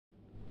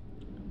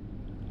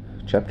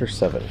Chapter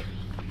 7.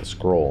 The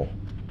Scroll.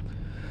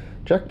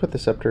 Jack put the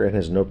scepter and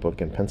his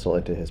notebook and pencil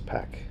into his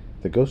pack.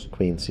 The Ghost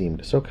Queen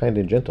seemed so kind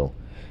and gentle,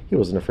 he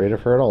wasn't afraid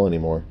of her at all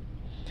anymore.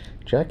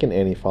 Jack and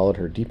Annie followed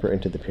her deeper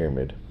into the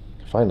pyramid.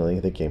 Finally,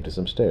 they came to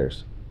some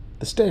stairs.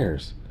 "The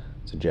stairs!"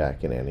 said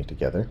Jack and Annie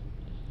together.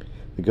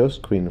 The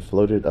Ghost Queen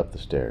floated up the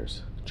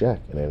stairs. Jack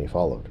and Annie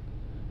followed.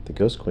 The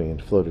Ghost Queen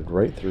floated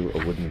right through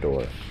a wooden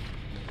door.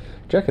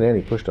 Jack and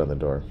Annie pushed on the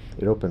door.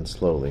 It opened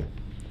slowly.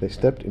 They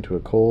stepped into a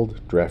cold,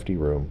 drafty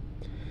room.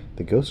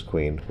 The Ghost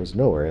Queen was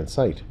nowhere in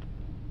sight.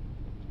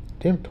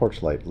 Dim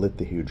torchlight lit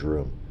the huge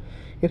room.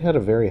 It had a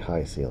very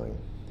high ceiling.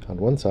 On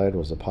one side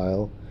was a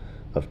pile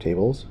of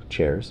tables,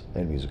 chairs,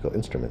 and musical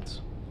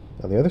instruments.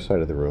 On the other side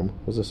of the room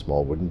was a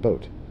small wooden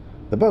boat.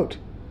 "The boat!"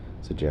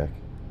 said Jack.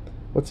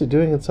 "What's it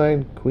doing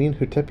inside Queen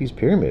Hutepi's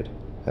pyramid?"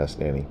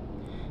 asked Annie.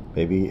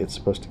 "Maybe it's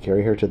supposed to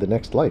carry her to the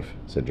next life,"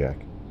 said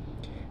Jack.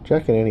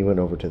 Jack and Annie went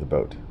over to the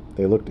boat.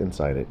 They looked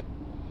inside it.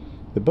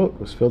 The boat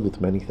was filled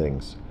with many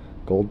things: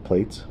 gold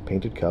plates,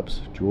 painted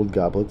cups, jeweled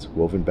goblets,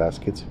 woven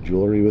baskets,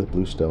 jewelry with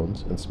blue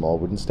stones, and small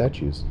wooden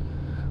statues.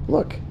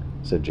 "Look!"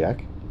 said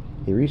Jack.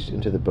 He reached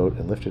into the boat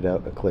and lifted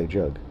out a clay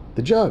jug.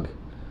 "The jug!"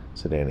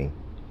 said Annie.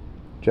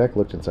 Jack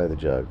looked inside the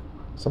jug.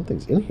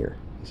 "Something's in here,"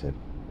 he said.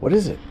 "What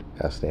is it?"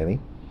 asked Annie.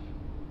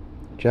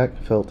 Jack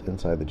felt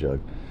inside the jug.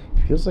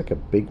 "It feels like a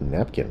big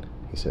napkin,"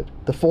 he said.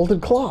 "The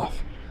folded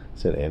cloth!"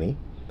 said Annie.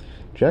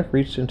 Jack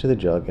reached into the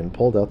jug and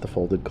pulled out the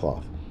folded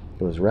cloth.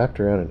 It was wrapped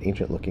around an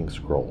ancient-looking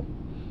scroll.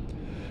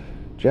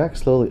 Jack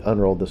slowly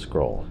unrolled the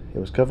scroll. It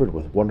was covered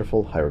with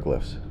wonderful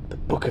hieroglyphs. "The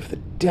Book of the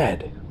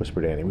Dead!"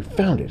 whispered Annie. "We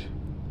found it!"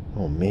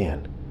 "Oh,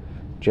 man!"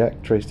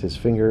 Jack traced his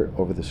finger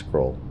over the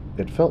scroll.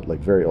 It felt like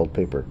very old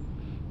paper.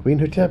 "Queen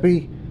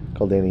Hutepi!"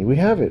 called Annie. "We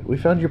have it! We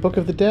found your Book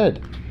of the Dead!"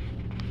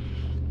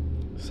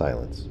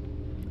 Silence.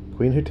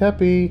 "Queen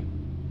Hutepi!"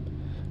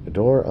 A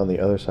door on the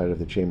other side of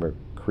the chamber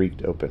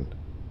creaked open.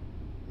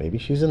 "Maybe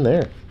she's in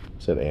there,"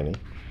 said Annie.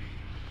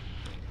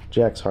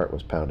 Jack's heart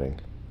was pounding.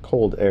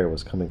 Cold air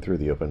was coming through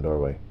the open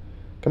doorway.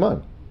 "Come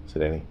on,"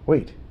 said Annie.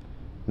 "Wait."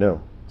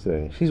 "No," said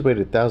Annie. "She's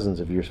waited thousands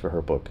of years for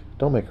her book.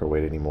 Don't make her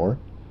wait any more."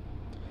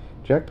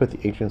 Jack put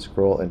the ancient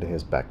scroll into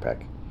his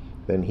backpack.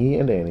 Then he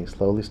and Annie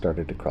slowly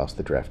started to cross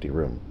the drafty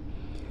room.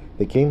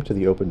 They came to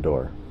the open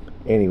door.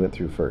 Annie went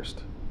through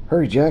first.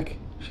 "Hurry, Jack,"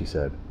 she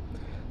said.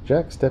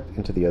 Jack stepped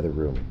into the other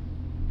room.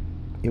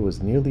 It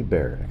was nearly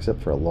bare, except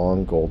for a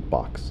long gold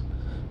box.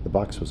 The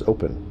box was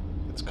open.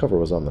 Its cover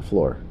was on the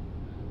floor.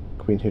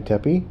 "Queen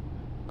Hutepi?"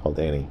 called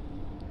Annie.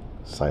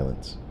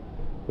 Silence.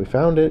 "We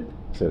found it,"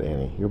 said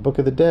Annie. "Your Book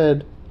of the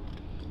Dead."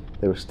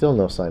 There was still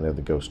no sign of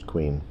the Ghost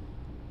Queen.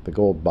 The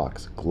gold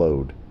box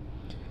glowed.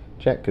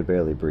 Jack could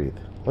barely breathe.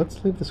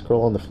 "Let's leave the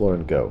scroll on the floor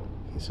and go,"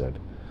 he said.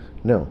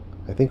 "No,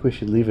 I think we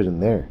should leave it in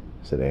there,"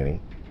 said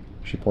Annie.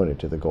 She pointed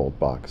to the gold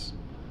box.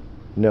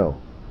 "No,"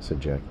 said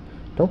Jack.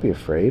 "Don't be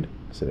afraid,"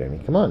 said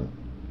Annie. "Come on."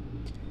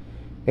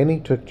 Annie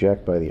took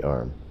Jack by the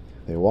arm.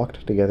 They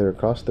walked together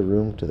across the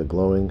room to the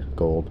glowing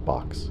gold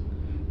box.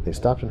 They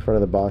stopped in front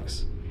of the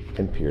box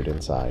and peered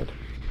inside.